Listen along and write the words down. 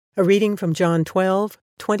A reading from John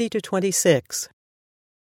 12:20-26.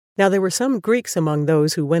 Now there were some Greeks among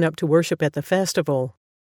those who went up to worship at the festival.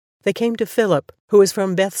 They came to Philip, who was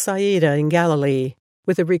from Bethsaida in Galilee,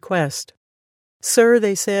 with a request. "Sir,"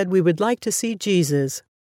 they said, "we would like to see Jesus."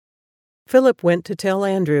 Philip went to tell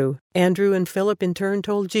Andrew. Andrew and Philip in turn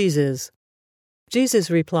told Jesus.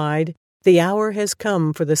 Jesus replied, "The hour has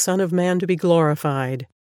come for the Son of Man to be glorified.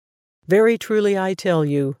 Very truly I tell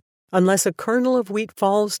you, unless a kernel of wheat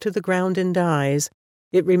falls to the ground and dies,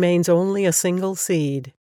 it remains only a single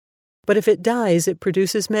seed. But if it dies, it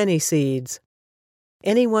produces many seeds.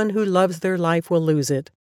 Anyone who loves their life will lose it,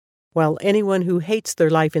 while anyone who hates their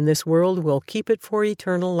life in this world will keep it for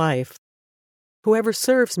eternal life. Whoever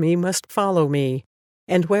serves me must follow me,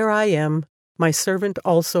 and where I am, my servant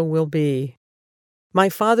also will be. My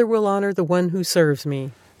Father will honor the one who serves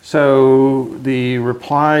me." So the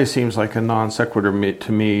reply seems like a non sequitur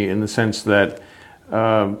to me in the sense that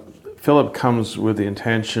Philip comes with the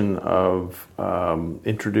intention of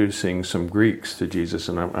introducing some Greeks to Jesus,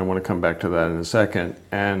 and I want to come back to that in a second,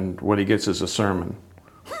 and what he gets is a sermon,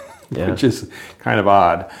 which is kind of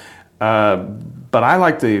odd. But I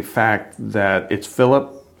like the fact that it's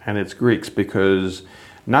Philip and it's Greeks, because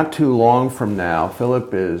not too long from now,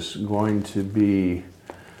 Philip is going to be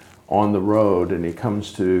on the road, and he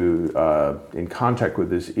comes to in contact with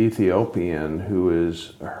this Ethiopian who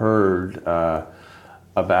has heard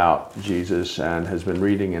about Jesus and has been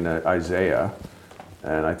reading in Isaiah,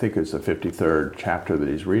 and I think it's the 53rd chapter that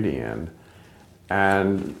he's reading in.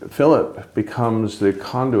 And Philip becomes the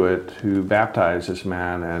conduit to baptize this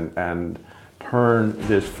man and turn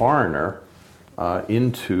this foreigner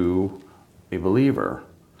into a believer.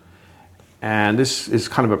 And this is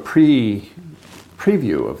kind of a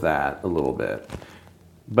preview of that a little bit.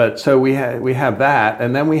 But so we have that,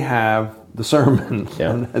 and then we have the sermon.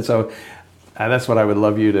 Yeah. And so that's what I would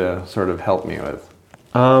love you to sort of help me with.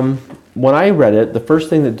 When I read it, the first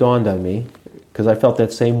thing that dawned on me, because I felt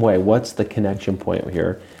that same way, what's the connection point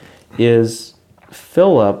here, is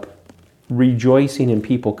Philip rejoicing in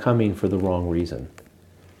people coming for the wrong reason.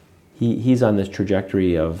 He's on this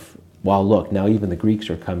trajectory of, wow, look, now even the Greeks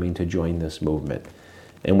are coming to join this movement.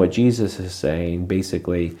 And what Jesus is saying,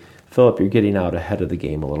 basically, Philip, you're getting out ahead of the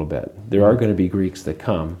game a little bit. There are going to be Greeks that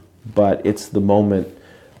come, but it's the moment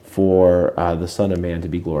for the Son of Man to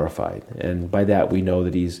be glorified. And by that we know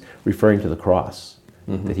that he's referring to the cross,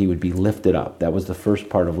 that he would be lifted up. That was the first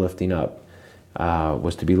part of lifting up,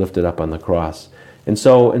 was to be lifted up on the cross. And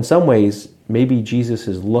so in some ways, maybe Jesus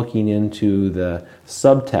is looking into the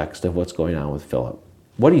subtext of what's going on with Philip.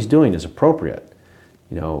 What he's doing is appropriate.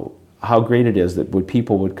 You know, how great it is that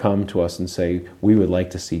people would come to us and say, we would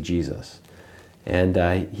like to see Jesus. And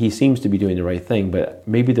he seems to be doing the right thing, but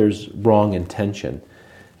maybe there's wrong intention.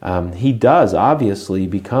 He does obviously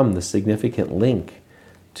become the significant link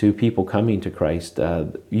to people coming to Christ.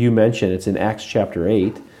 You mentioned it's in Acts chapter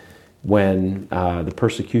 8 when the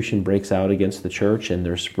persecution breaks out against the church and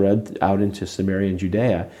they're spread out into Samaria and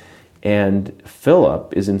Judea. And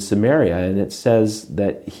Philip is in Samaria, and it says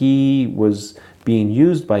that he was being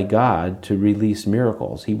used by God to release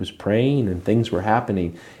miracles. He was praying and things were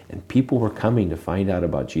happening, and people were coming to find out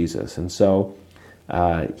about Jesus. And so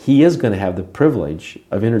he is going to have the privilege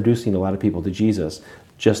of introducing a lot of people to Jesus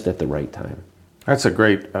just at the right time. That's a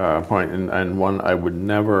great point, and one I would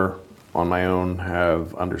never on my own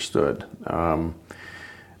have understood.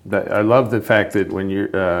 I love the fact that when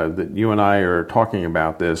that you and I are talking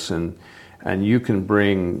about this, and you can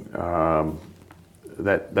bring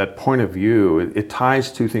that point of view. It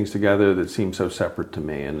ties two things together that seem so separate to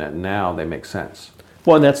me, and that now they make sense.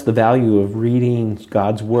 Well, and that's the value of reading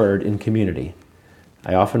God's Word in community.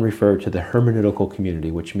 I often refer to the hermeneutical community,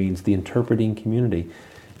 which means the interpreting community.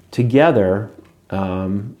 Together,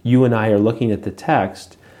 you and I are looking at the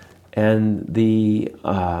text, and the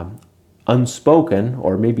unspoken,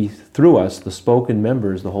 or maybe through us, the spoken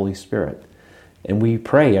member is the Holy Spirit. And we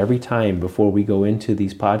pray every time before we go into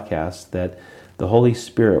these podcasts that the Holy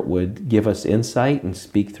Spirit would give us insight and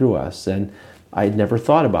speak through us. And I'd never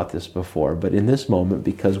thought about this before, but in this moment,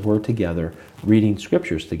 because we're together reading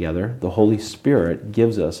scriptures together, the Holy Spirit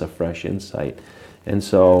gives us a fresh insight. And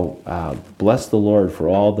so bless the Lord for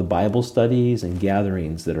all the Bible studies and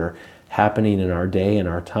gatherings that are happening in our day and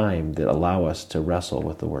our time that allow us to wrestle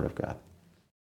with the Word of God.